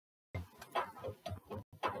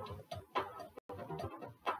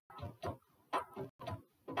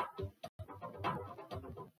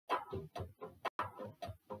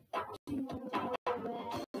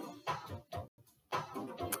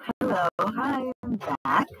Hello, hi, I'm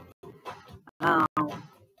back. Um,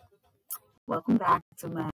 Welcome back to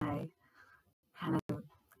my kind of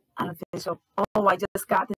unofficial. Oh, I just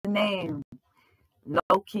got the name.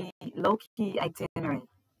 Low key itinerant.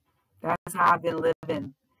 That's how I've been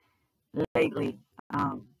living lately.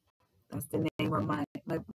 Um, that's the name of my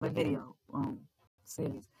video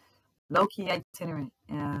series. Low key itinerant.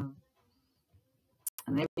 And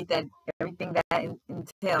everything that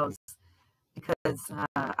entails, because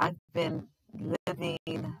I've been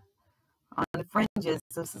living on the fringes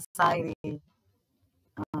of society,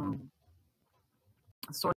 um,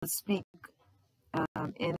 so to speak,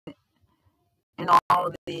 in all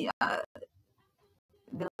of the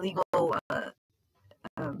legal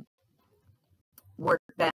um, work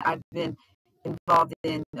that I've been involved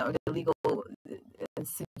in, or the legal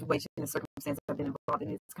situation and circumstance I've been involved in.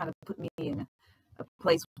 It's kind of put me in a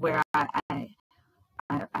place where I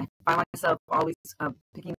find myself always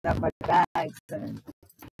picking up my bags. And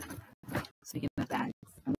speaking of bags,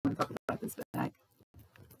 I want to talk about this bag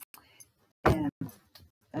and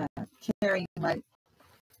carrying my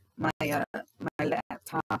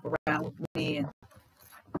laptop around with me and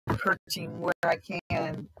perching where I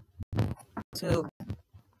can to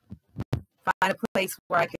find a place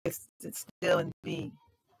where I can sit still and be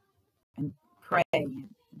and pray and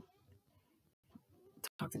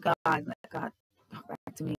talk to God and let God talk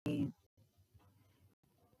back to me and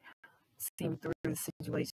see me through the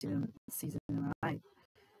situation and season in my life.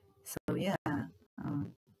 So yeah,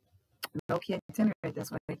 low key itinerant.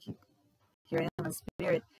 That's why I keep hearing in my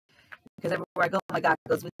spirit, because everywhere I go, my God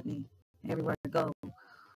goes with me. Everywhere I go,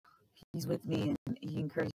 He's with me and He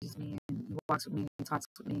encourages me and He walks with me and talks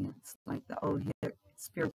with me. It's like the old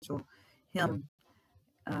spiritual hymn.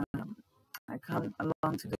 I come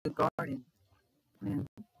along to the garden and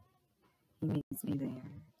He meets me there.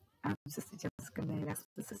 I'm Sister Jessica May. That's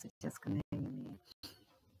the Sister Jessica May in me.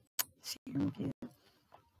 Sharing with you.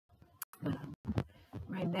 But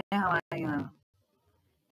right now,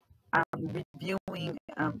 I'm reviewing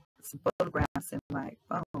some photographs in my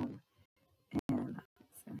phone, and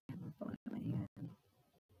I have my phone in my hand.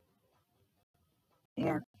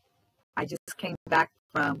 And I just came back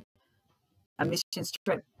from a missions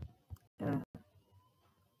trip.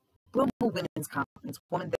 Global Women's Conference,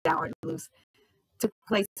 Women Thou Art Loose, took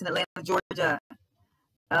place in Atlanta, Georgia.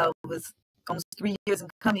 It was almost 3 years in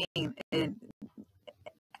coming and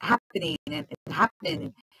happening and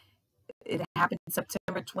happening. It happened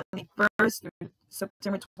September 21st through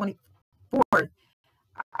September 24th.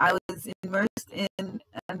 I was immersed in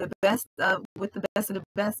the best with the best of the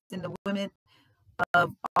best in the women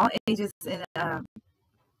of all ages and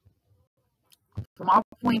from all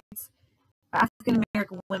points, African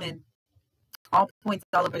American women, all points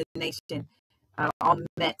all over the nation, all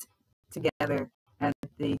met together at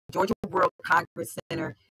the Georgia World Congress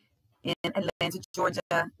Center in Atlanta, Georgia,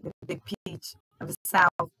 the Big Peach of the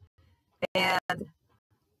South. And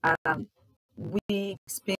we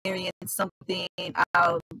experienced something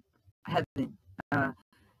out of heaven,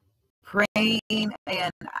 praying.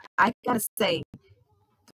 And I gotta say,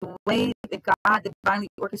 the way that God divinely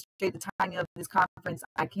orchestrated the timing of this conference,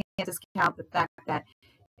 I can't discount the fact that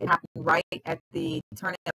it happened right at the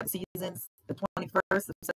turn of the seasons, the 21st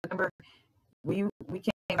of September. We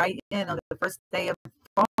came right in on the first day of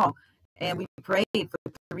fall, and we prayed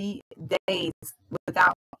for 3 days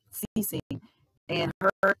without ceasing, and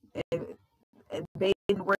heard and bathed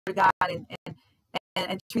in the Word of God,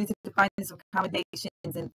 and treated the finest of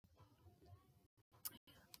accommodations. And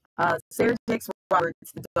Sarah Jakes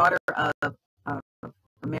Roberts, the daughter of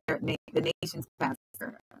the nation's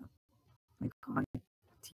pastor, we call him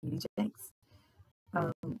T.D. Jakes,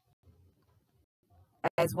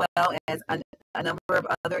 as well as a number of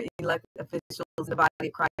other elected officials in the body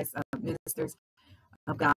of Christ, ministers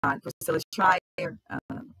of God, Priscilla Schreier,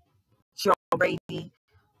 Cheryl Brady,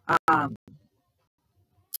 a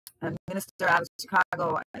minister out of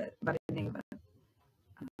Chicago by the name of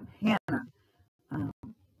Hannah,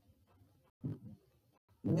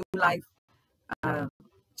 New Life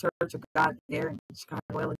Church of God there in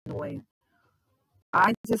Chicago, Illinois.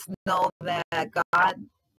 I just know that God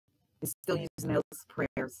is still using those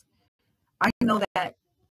prayers. I know that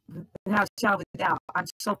without a shadow of a doubt, I'm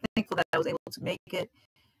so thankful that I was able to make it.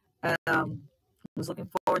 I was looking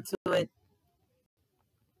forward to it.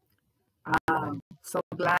 So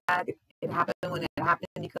glad it happened when it happened,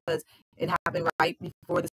 because it happened right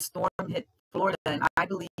before the storm hit Florida. And I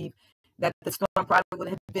believe that the storm probably would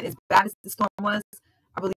have been as bad as the storm was.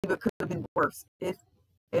 I believe it could have been worse if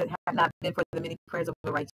it had not been for the many prayers of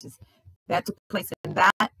the righteous that took place in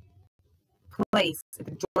that place at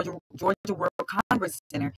the Georgia World Congress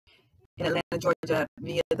Center. in Atlanta, Georgia,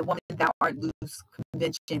 via the Women Thou Art Loose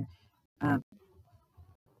convention. Um,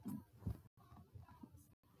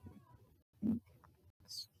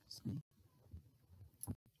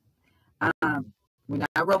 we're not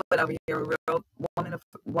a robot over here. We're a real woman of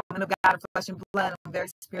God, of flesh and blood. I'm very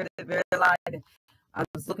spirited, very alive. And I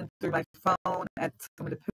was looking through my phone at some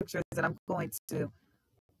of the pictures, and I'm going to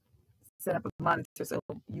set up a monitor so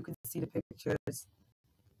you can see the pictures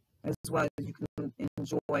as well as you can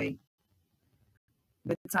enjoy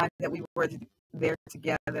the time that we were there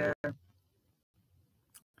together. And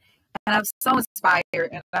I'm so inspired,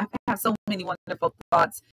 and I have so many wonderful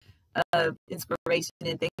thoughts of inspiration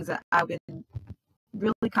and things that I've been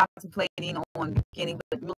really contemplating on beginning,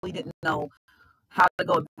 but really didn't know how to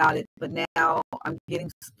go about it. But now I'm getting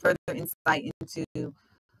further insight into the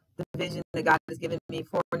vision that God has given me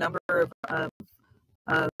for a number of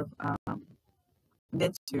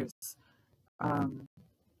ventures.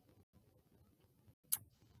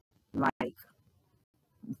 Like,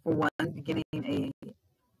 for one, beginning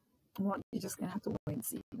well, you're just gonna have to wait and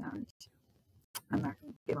see now. I'm not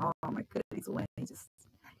gonna give all my goodies away just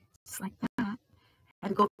like that. I had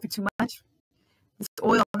to go through too much. This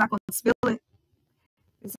oil, I'm not gonna spill it.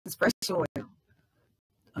 This is fresh oil,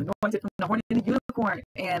 anointed from the horn of the unicorn,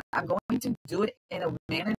 and I'm going to do it in a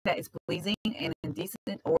manner that is pleasing and in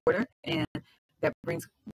decent order, and that brings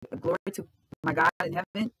glory to my God in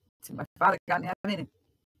heaven, to my Father God in heaven, and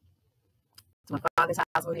to my Father's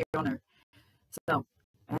house over here on earth. So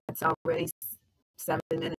that's already 7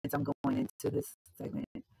 minutes. I'm going into this segment.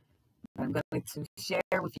 I'm going to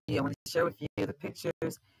share with you. I want to share with you the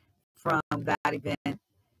pictures from that event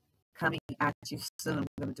coming at you soon. I'm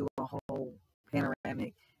going to do a whole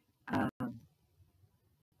panoramic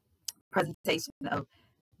presentation of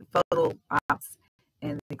the photo ops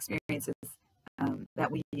and the experiences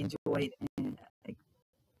that we enjoyed in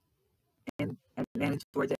Atlanta,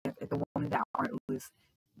 Georgia, at the Women Thou Art Loose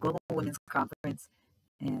Global Women's Conference,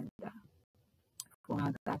 and we'll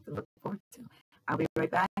have that to look forward to. I'll be right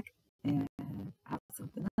back, and I have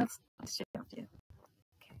something else I'll share with you.